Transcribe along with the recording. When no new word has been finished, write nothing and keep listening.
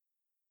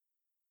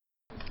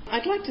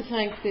I'd like to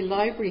thank the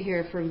library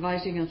here for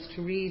inviting us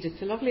to read.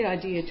 It's a lovely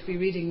idea to be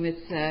reading with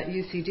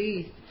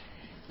UCD,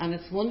 and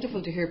it's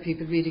wonderful to hear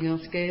people reading off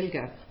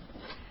Gaeilge.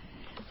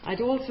 I'd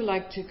also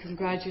like to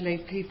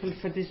congratulate people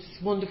for this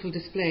wonderful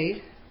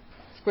display.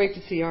 It's great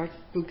to see our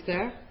book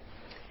there.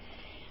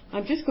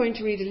 I'm just going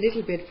to read a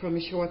little bit from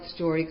a short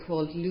story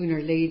called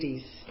Lunar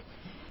Ladies.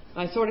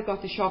 I sort of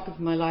got the shock of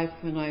my life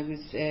when I was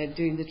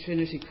doing the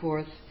Trinity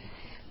course.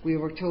 We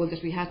were told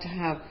that we had to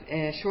have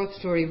a short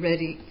story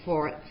ready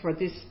for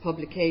this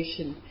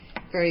publication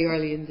very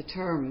early in the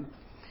term.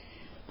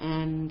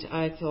 And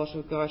I thought,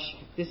 oh gosh,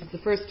 this is the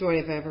first story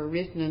I've ever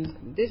written,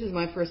 and this is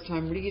my first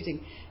time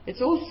reading.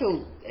 It's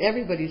also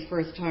everybody's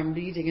first time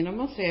reading, and I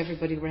must say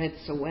everybody read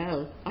so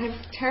well.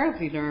 I'm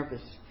terribly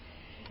nervous.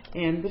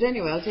 But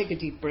anyway, I'll take a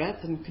deep breath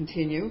and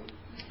continue.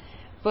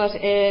 But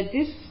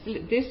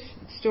this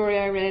story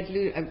I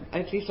read,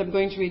 at least I'm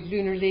going to read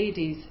Lunar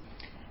Ladies.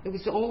 It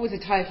was always a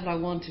title I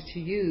wanted to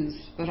use,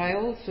 but I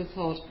also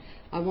thought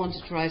I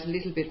wanted to write a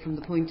little bit from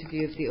the point of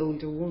view of the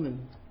older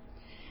woman.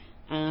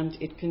 And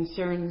it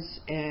concerns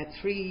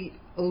 3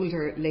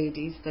 older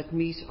ladies that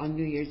meet on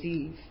New Year's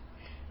Eve,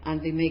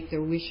 and they make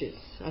their wishes.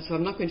 So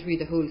I'm not going to read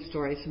the whole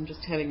story, so I'm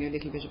just telling you a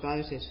little bit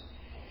about it.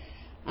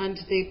 And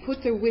they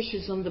put their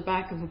wishes on the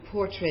back of a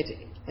portrait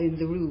in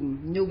the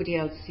room. Nobody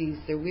else sees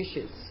their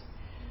wishes.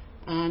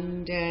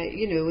 And,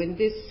 in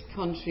this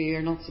country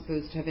you're not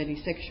supposed to have any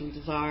sexual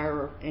desire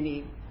or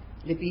any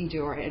libido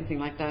or anything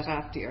like that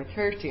after you're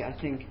 30, I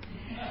think.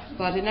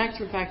 But in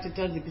actual fact it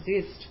does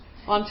exist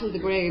until the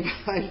grave,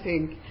 I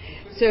think.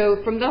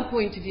 So from that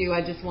point of view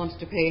I just wanted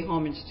to pay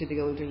homage to the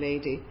older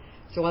lady.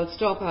 So I'll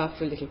stop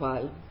after a little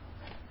while.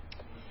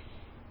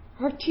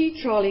 Her tea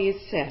trolley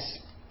is set.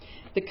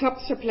 The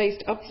cups are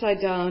placed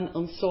upside down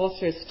on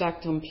saucers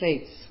stacked on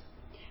plates.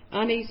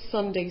 Annie's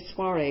Sunday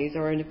soirees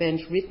are an event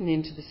written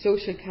into the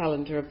social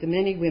calendar of the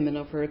many women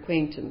of her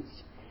acquaintance.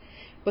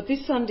 But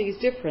this Sunday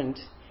is different.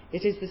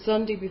 It is the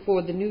Sunday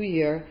before the New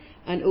Year,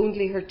 and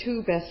only her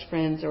 2 best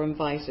friends are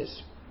invited.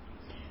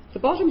 The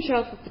bottom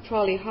shelf of the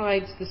trolley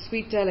hides the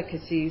sweet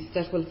delicacies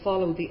that will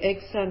follow the egg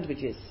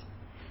sandwiches.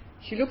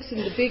 She looks in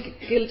the big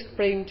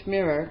gilt-framed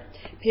mirror,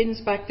 pins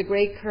back the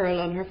grey curl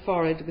on her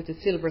forehead with a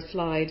silver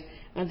slide,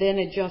 and then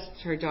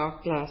adjusts her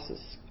dark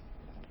glasses.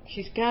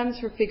 She scans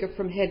her figure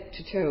from head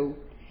to toe.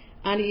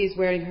 Annie is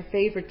wearing her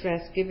favourite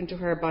dress given to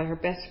her by her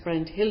best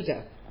friend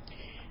Hilda.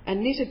 A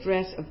knitted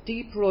dress of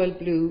deep royal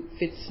blue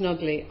fits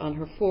snugly on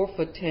her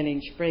 4-foot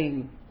 10-inch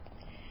frame.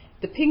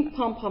 The pink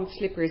pom-pom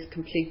slippers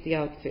complete the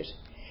outfit.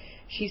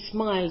 She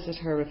smiles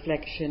at her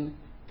reflection.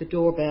 The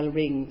doorbell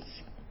rings.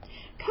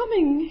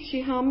 "Coming,"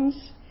 she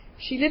hums.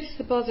 She lifts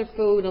the buzzer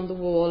phone on the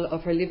wall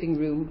of her living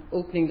room,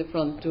 opening the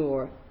front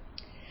door.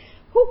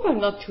 "Hope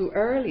I'm not too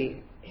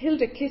early."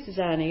 Hilda kisses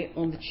Annie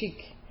on the cheek.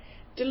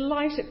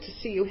 "Delighted to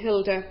see you,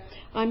 Hilda.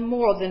 I'm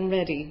more than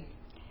ready."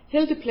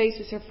 Hilda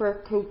places her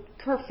fur coat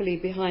carefully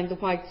behind the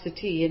white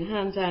settee and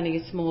hands Annie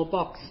a small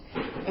box,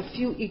 a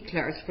few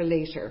eclairs for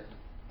later.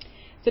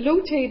 The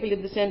low table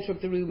in the centre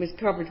of the room is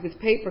covered with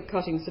paper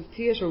cuttings of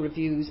theatre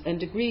reviews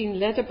and a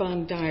green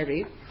leather-bound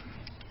diary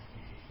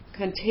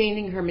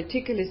containing her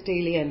meticulous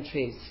daily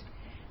entries.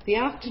 The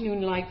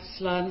afternoon light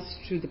slants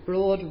through the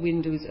broad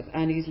windows of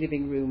Annie's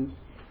living room.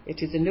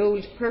 It is an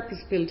old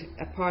purpose-built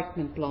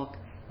apartment block,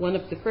 one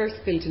of the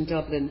first built in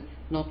Dublin,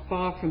 not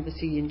far from the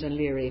sea in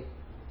Dunleary.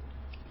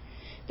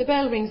 The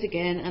bell rings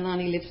again and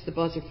Annie lifts the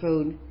buzzer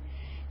phone.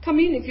 "Come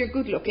in if you're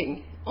good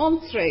looking.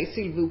 Entrez,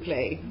 s'il vous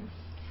plaît."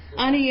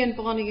 Annie and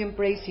Bonnie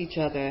embrace each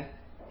other.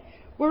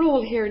 "We're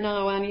all here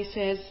now," Annie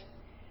says.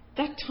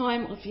 "That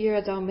time of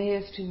year thou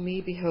mayest in me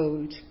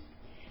behold."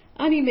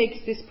 Annie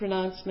makes this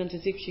pronouncement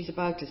as if she's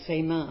about to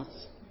say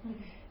Mass.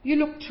 "You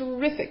look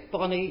terrific,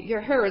 Bonnie. Your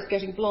hair is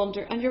getting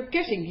blonder and you're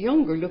getting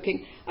younger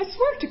looking. I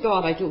swear to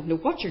God I don't know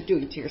what you're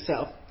doing to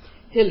yourself,"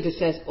 Hilda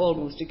says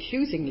almost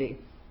accusingly.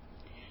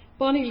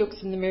 Bonnie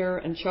looks in the mirror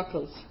and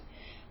chuckles.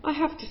 "I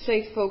have to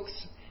say,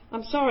 folks,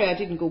 I'm sorry I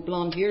didn't go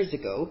blonde years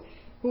ago.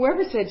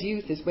 Whoever said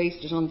youth is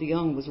wasted on the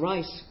young was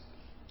right."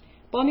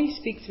 Bonnie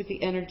speaks with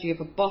the energy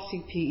of a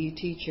bossy PE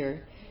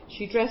teacher.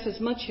 She dresses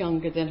much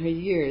younger than her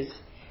years.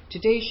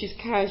 Today she's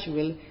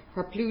casual.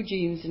 Her blue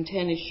jeans and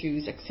tennis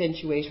shoes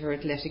accentuate her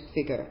athletic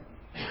figure.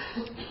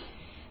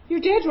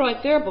 "You're dead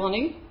right there,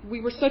 Bonnie. We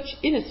were such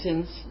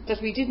innocents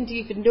that we didn't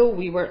even know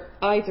we were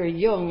either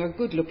young or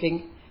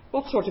good-looking.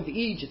 What sort of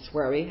Egypt's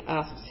were we?"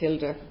 asks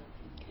Hilda.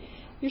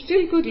 "You're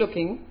still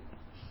good-looking,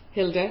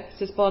 Hilda,"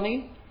 says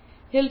Bonnie.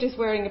 Hilda's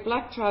wearing a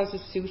black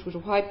trousers suit with a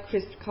white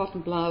crisp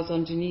cotton blouse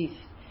underneath.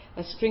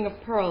 A string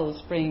of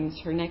pearls frames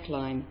her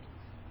neckline.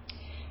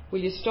 "Will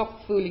you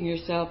stop fooling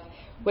yourself?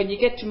 When you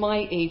get to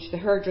my age, the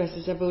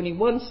hairdressers have only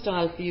one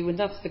style for you, and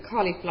that's the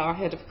cauliflower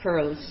head of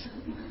curls."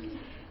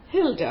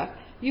 "Hilda,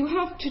 you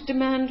have to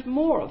demand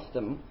more of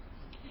them."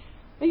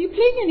 "Are you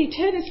playing any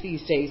tennis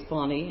these days,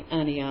 Bonnie?"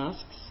 Annie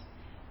asks.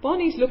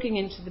 Bonnie's looking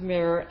into the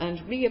mirror and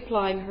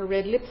reapplying her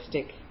red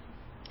lipstick.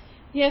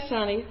 "Yes,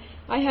 Annie,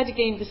 I had a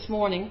game this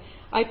morning.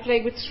 I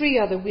played with 3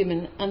 other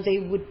women and they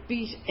would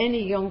beat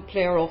any young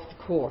player off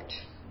the court."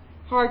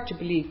 Hard to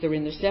believe they're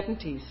in their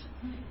 70s.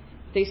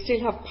 They still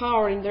have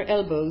power in their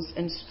elbows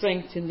and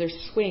strength in their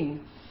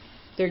swing.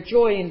 Their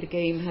joy in the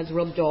game has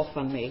rubbed off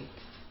on me.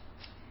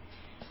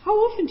 How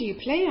often do you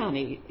play,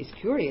 Annie? Is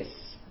curious.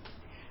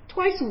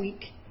 Twice a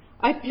week.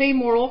 I'd play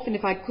more often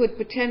if I could,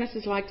 but tennis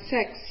is like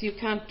sex. You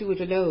can't do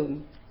it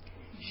alone.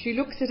 She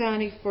looks at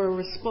Annie for a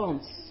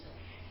response.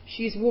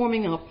 She is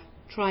warming up,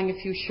 trying a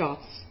few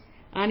shots.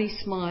 Annie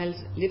smiles,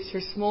 lifts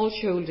her small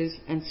shoulders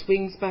and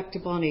swings back to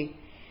Bonnie.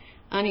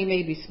 Annie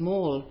may be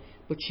small,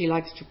 but she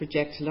likes to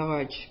project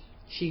large.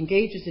 She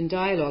engages in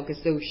dialogue as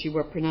though she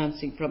were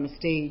pronouncing from a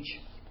stage.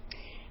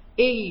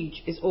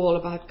 Age is all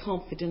about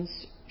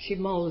confidence. She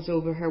mulls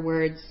over her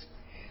words.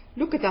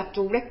 Look at that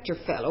director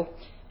fellow.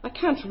 I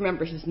can't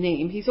remember his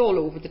name. He's all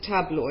over the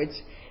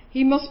tabloids.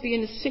 He must be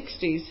in his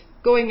 60s,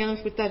 going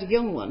out with that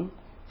young one.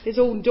 His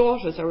own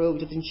daughters are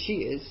older than she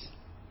is.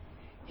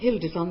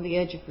 Hilda's on the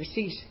edge of her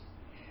seat.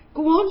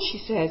 Go on, she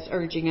says,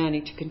 urging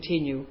Annie to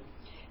continue.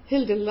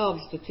 Hilda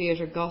loves the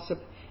theatre gossip,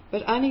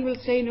 but Annie will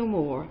say no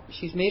more.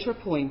 She's made her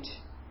point.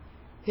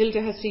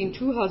 Hilda has seen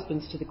 2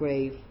 husbands to the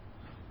grave.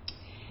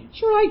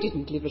 Sure, I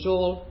didn't live at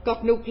all,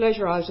 got no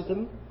pleasure out of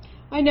them.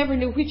 I never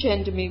knew which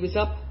end of me was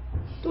up.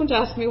 Don't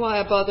ask me why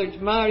I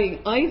bothered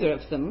marrying either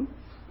of them.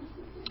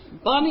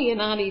 Bonnie and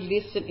Annie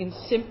listen in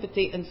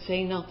sympathy and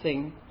say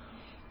nothing.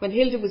 When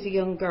Hilda was a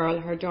young girl,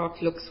 her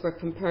dark looks were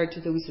compared to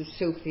those of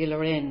Sophie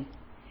Loren.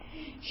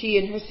 She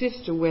and her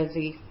sister were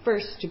the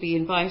first to be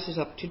invited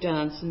up to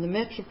dance in the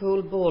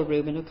Metropole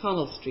Ballroom in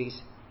O'Connell Street.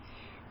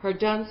 Her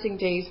dancing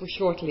days were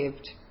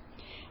short-lived.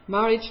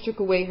 Marriage took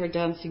away her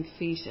dancing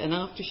feet, and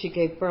after she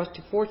gave birth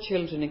to 4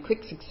 children in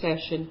quick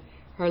succession,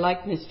 her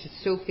likeness to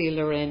Sophie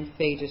Loren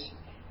faded.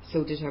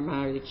 So did her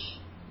marriage.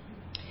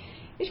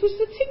 It was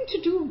the thing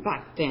to do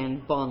back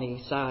then,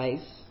 Bonnie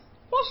sighs.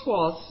 What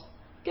was?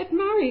 Get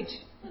married.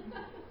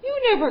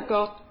 You never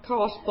got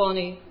caught,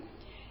 Bonnie.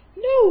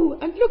 No,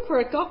 and look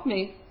where it got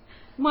me.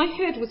 My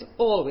head was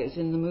always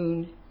in the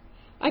moon.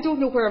 I don't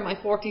know where my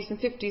 40s and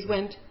 50s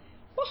went.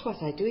 What was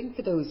I doing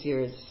for those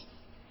years?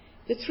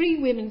 The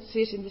 3 women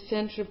sit in the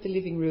centre of the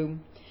living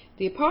room.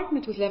 The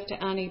apartment was left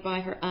to Annie by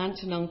her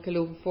aunt and uncle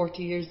over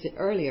 40 years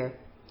earlier.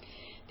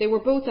 They were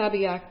both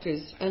Abbey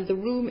actors, and the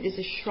room is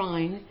a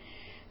shrine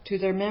to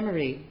their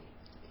memory.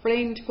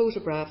 Framed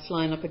photographs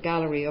line up a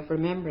gallery of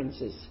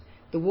remembrances.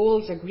 The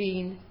walls are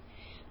green.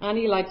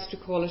 Annie likes to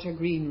call it her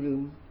green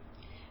room.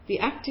 The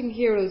acting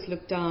heroes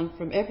look down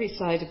from every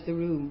side of the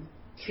room.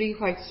 3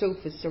 white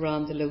sofas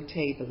surround the low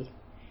table.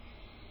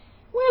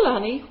 Well,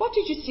 Annie, what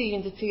did you see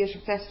in the theatre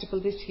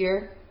festival this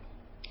year?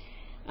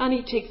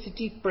 Annie takes a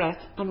deep breath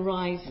and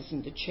rises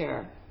in the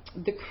chair.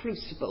 The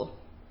Crucible.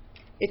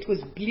 It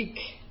was bleak.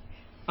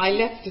 I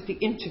left at the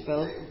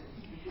interval.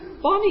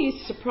 Bonnie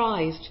is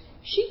surprised.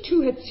 She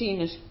too had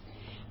seen it.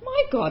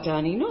 My God,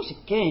 Annie, not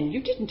again.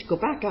 You didn't go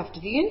back after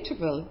the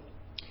interval.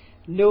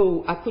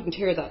 No, I couldn't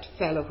hear that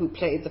fellow who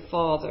played the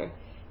father.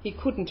 He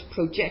couldn't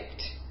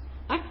project.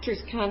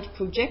 Actors can't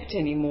project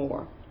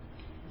anymore.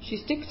 She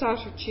sticks out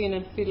her chin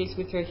and fiddles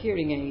with her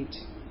hearing aid.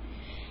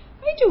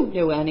 I don't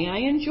know, Annie. I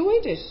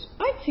enjoyed it.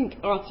 I think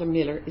Arthur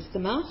Miller is the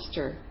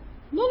master.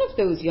 None of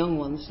those young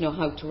ones know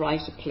how to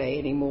write a play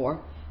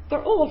anymore.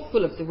 They're all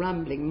full of the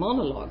rambling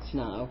monologues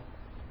now.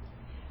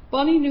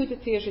 Bonnie knew the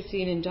theatre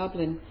scene in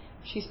Dublin.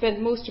 She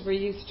spent most of her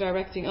youth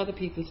directing other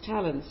people's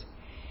talents.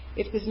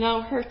 It was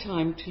now her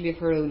time to live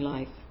her own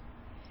life.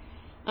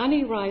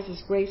 Annie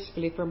rises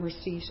gracefully from her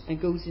seat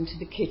and goes into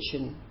the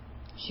kitchen.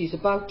 She's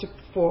about to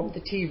perform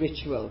the tea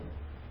ritual.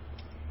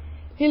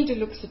 Hilda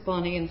looks at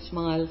Bonnie and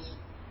smiles.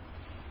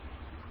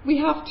 We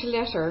have to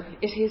let her.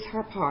 It is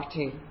her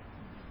party.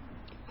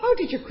 How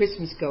did your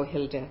Christmas go,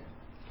 Hilda?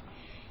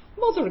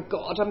 Mother of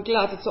God, I'm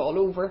glad it's all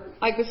over.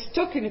 I was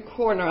stuck in a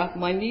corner at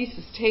my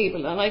niece's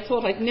table and I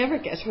thought I'd never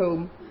get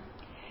home.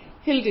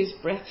 Hilda's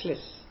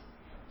breathless.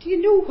 Do you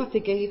know what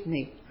they gave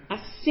me? A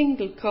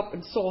single cup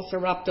and saucer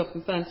wrapped up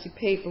in fancy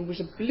paper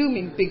with a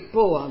blooming big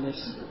bow on it.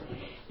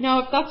 Now,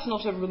 if that's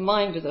not a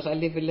reminder that I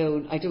live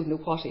alone, I don't know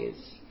what is.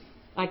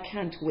 I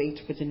can't wait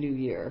for the new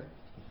year.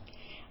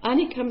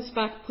 Annie comes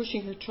back,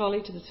 pushing her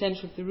trolley to the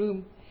centre of the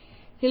room.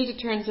 Hilda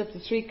turns up the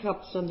 3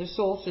 cups and their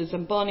saucers,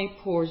 and Bonnie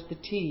pours the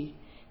tea.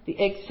 The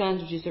egg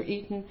sandwiches are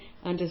eaten,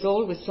 and as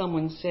always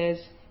someone says,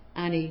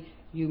 Annie,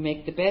 you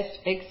make the best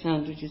egg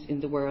sandwiches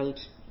in the world.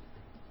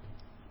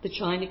 The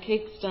china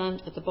cake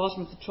stand at the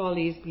bottom of the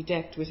trolley is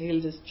bedecked with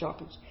Hilda's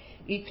chocolate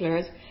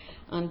eclairs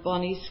and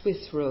Bonnie's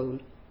Swiss roll.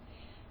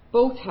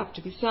 Both have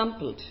to be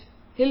sampled.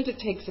 Hilda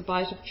takes a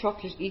bite of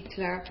chocolate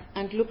eclair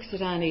and looks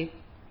at Annie.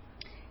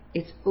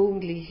 It's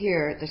only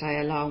here that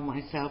I allow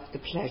myself the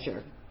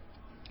pleasure.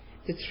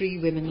 The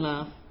 3 women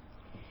laugh.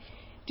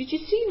 Did you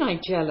see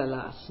Nigella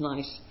last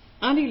night?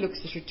 Annie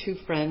looks at her 2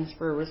 friends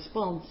for a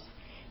response.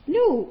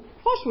 No,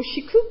 what was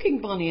she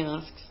cooking? Bonnie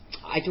asks.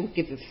 I don't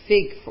give a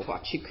fig for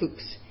what she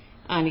cooks,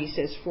 Annie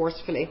says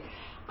forcefully.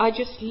 I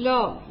just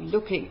love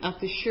looking at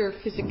the sheer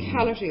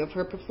physicality of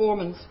her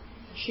performance.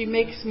 She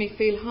makes me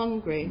feel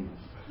hungry.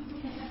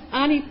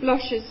 Annie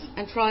blushes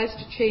and tries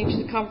to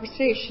change the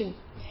conversation.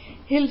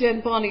 Hilda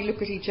and Bonnie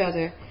look at each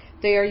other.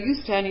 They are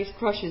used to Annie's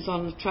crushes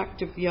on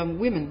attractive young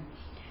women.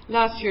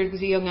 Last year it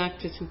was a young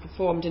actress who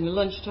performed in a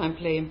lunchtime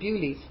play in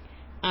Bewley's.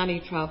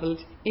 Annie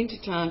travelled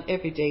into town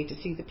every day to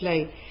see the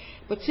play,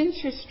 but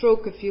since her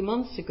stroke a few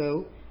months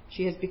ago,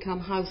 she has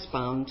become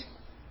housebound.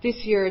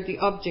 This year the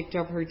object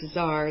of her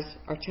desires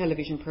are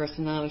television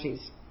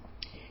personalities.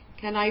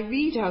 Can I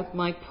read out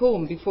my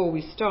poem before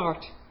we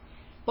start?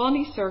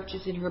 Bonnie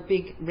searches in her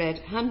big red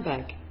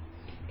handbag.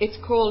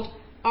 It's called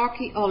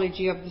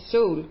Archaeology of the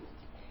Soul.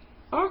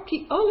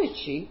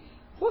 Archaeology?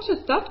 What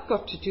has that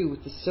got to do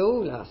with the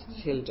soul?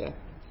 Asks Hilda.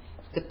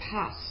 The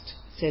past,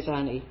 says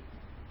Annie,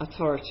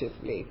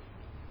 authoritatively.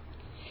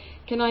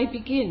 Can I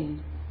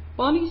begin?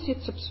 Bonnie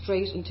sits up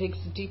straight and takes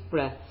a deep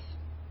breath.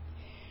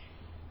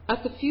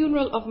 At the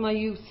funeral of my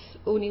youth,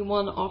 only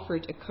one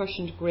offered a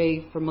cushioned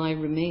grave for my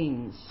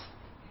remains.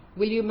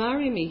 Will you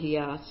marry me? He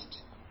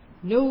asked.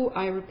 No,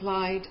 I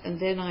replied, and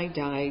then I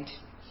died.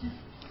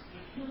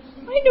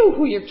 I know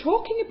who you're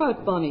talking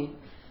about, Bonnie.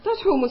 That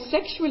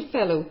homosexual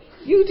fellow.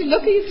 You'd a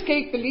lucky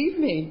escape, believe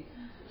me.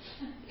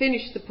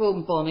 Finish the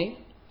poem, Bonnie.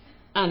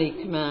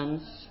 Annie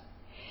commands.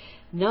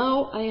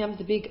 Now I am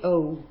the big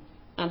O,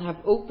 and have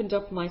opened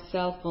up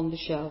myself on the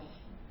shelf.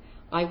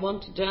 I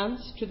want to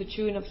dance to the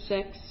tune of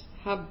sex,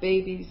 have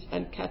babies,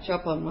 and catch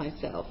up on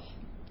myself.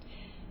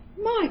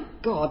 My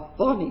God,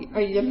 Bonnie,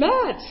 are you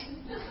mad?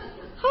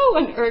 How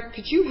on earth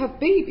could you have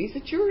babies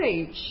at your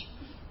age?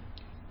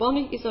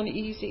 Bonnie is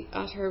uneasy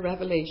at her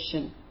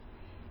revelation.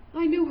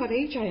 I know what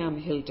age I am,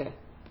 Hilda.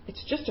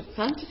 It's just a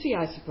fantasy,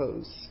 I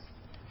suppose.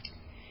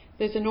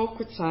 There's an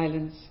awkward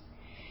silence.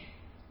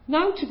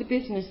 Now to the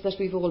business that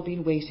we've all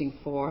been waiting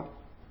for.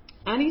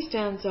 Annie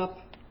stands up.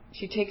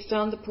 She takes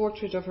down the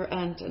portrait of her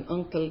aunt and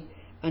uncle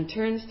and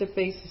turns their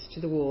faces to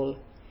the wall.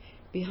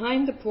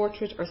 Behind the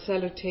portrait are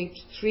sellotaped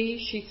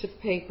 3 sheets of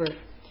paper.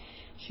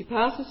 She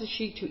passes a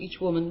sheet to each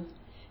woman.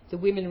 The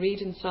women read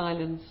in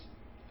silence.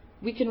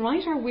 We can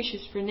write our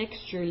wishes for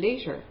next year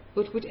later,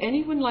 but would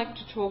anyone like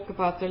to talk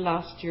about their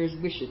last year's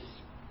wishes?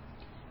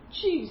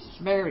 Jesus,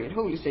 Mary and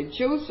Holy St.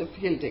 Joseph,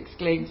 Hilda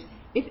exclaims.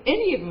 If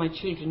any of my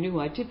children knew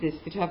I did this,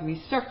 they'd have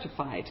me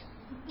certified.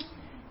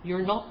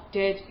 You're not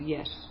dead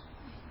yet.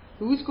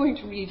 Who's going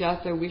to read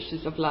out their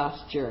wishes of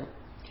last year?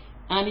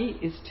 Annie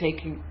is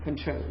taking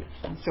control.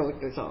 And so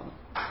it goes on.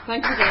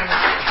 Thank you very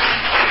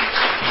much.